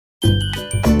Hello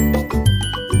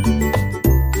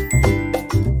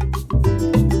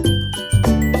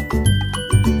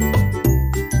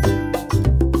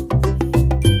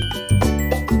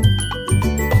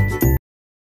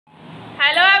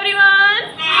everyone.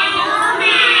 Hello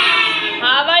ma'am.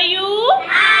 How are you?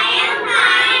 I am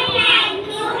fine, thank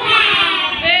you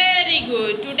ma'am. Very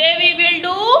good. Today we will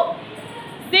do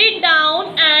sit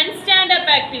down and stand up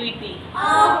activity.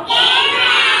 Okay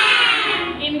ma'am.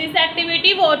 In this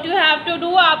activity what you have to do,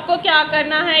 आपको क्या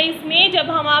करना है इसमें, जब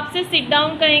हम आपसे sit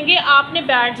down कहेंगे आपने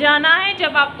बैठ जाना है,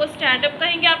 जब आपको stand up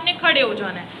कहेंगे आपने खड़े हो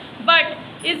जाना है.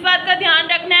 बट इस बात का ध्यान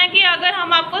रखना है कि अगर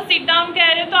हम आपको sit down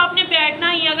कह रहे हो तो आपने बैठना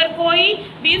ही, अगर कोई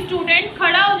भी स्टूडेंट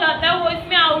खड़ा हो जाता है वो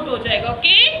इसमें आउट हो जाएगा.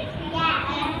 Okay?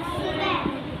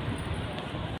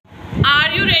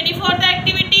 Are you ready for the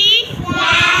activity?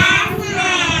 Yes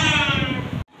ma'am.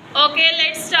 Okay,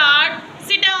 let's start.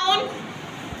 Sit down.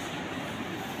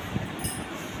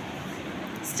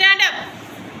 Stand up.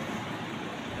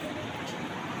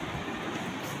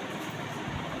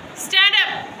 Stand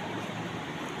up.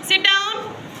 Sit down.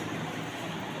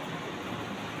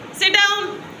 Sit down.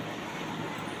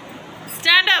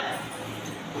 Stand up.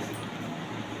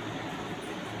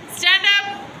 Stand up.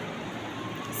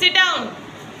 Sit down.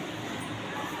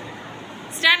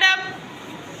 Stand up.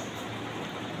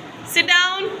 Sit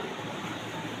down.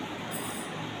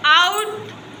 Out.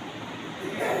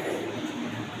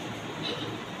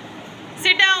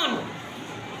 Sit down.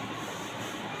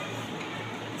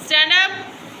 Stand up.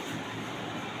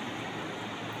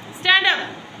 Stand up.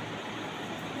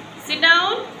 Sit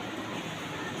down.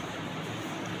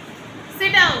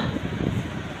 Sit down.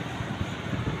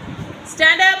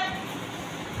 Stand up.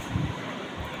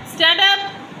 Stand up.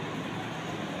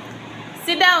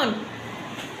 Sit down.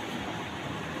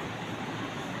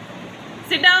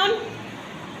 Sit down.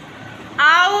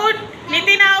 Out.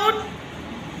 Nitin, out.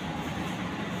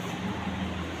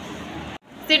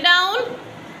 Sit down.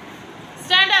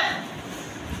 Stand up.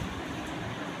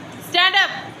 Stand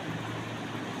up.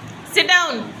 Sit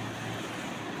down.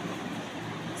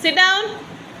 Sit down.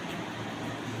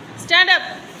 Stand up.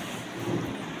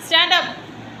 Stand up.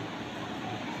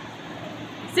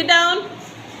 Sit down.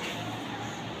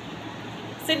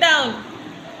 Sit down.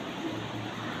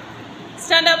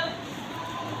 Stand up.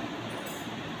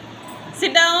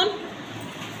 Sit down.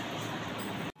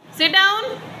 Sit down.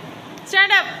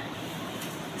 Stand up.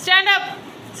 Stand up.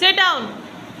 Sit down.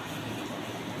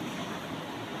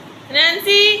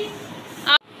 Nancy.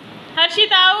 Out.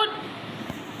 Harshit, out.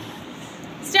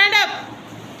 Stand up.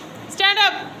 Stand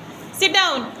up. Sit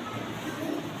down.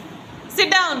 Sit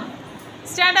down.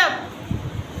 Stand up.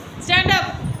 Stand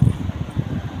up.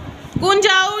 Kunj,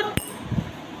 out.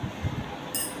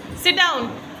 Sit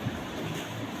down.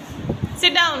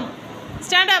 Sit down.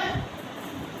 Stand up.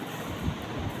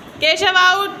 Keshav,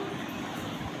 out.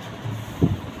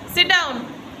 Sit down.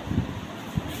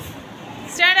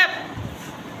 Stand up.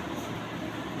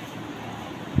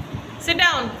 Sit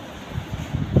down.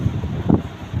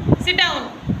 Sit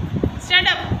down. Stand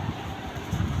up.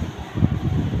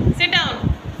 Sit down.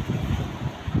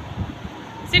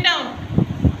 Sit down.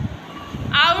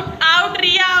 Out, out,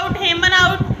 Riya, out, Heman,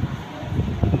 out.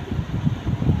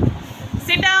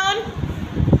 Sit down.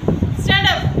 Stand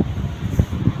up.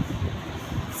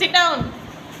 Sit down.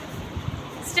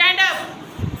 Stand up.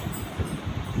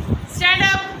 Stand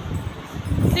up.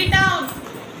 Sit down.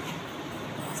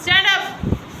 Stand up.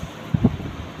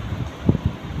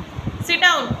 Sit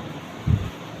down.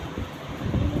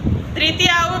 Triti,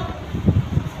 out.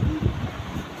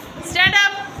 Stand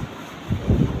up.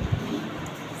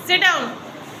 Sit down.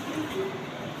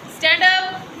 Stand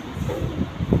up.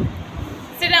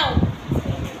 Sit down.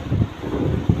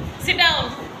 Sit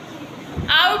down.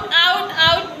 Out, out,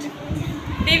 out.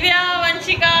 Divya,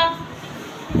 Vanshika.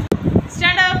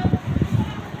 Stand up.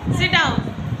 Sit down.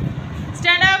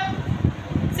 Stand up.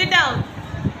 Sit down.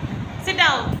 Sit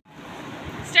down.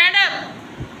 Stand up.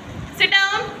 Sit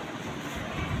down.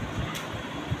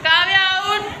 Kavya,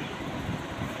 out.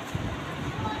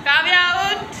 Kavya,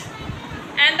 out.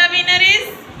 And the winner is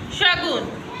Shagun.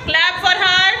 Clap for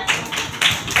her.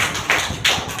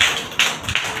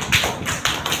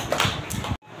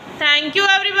 Thank you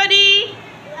everybody.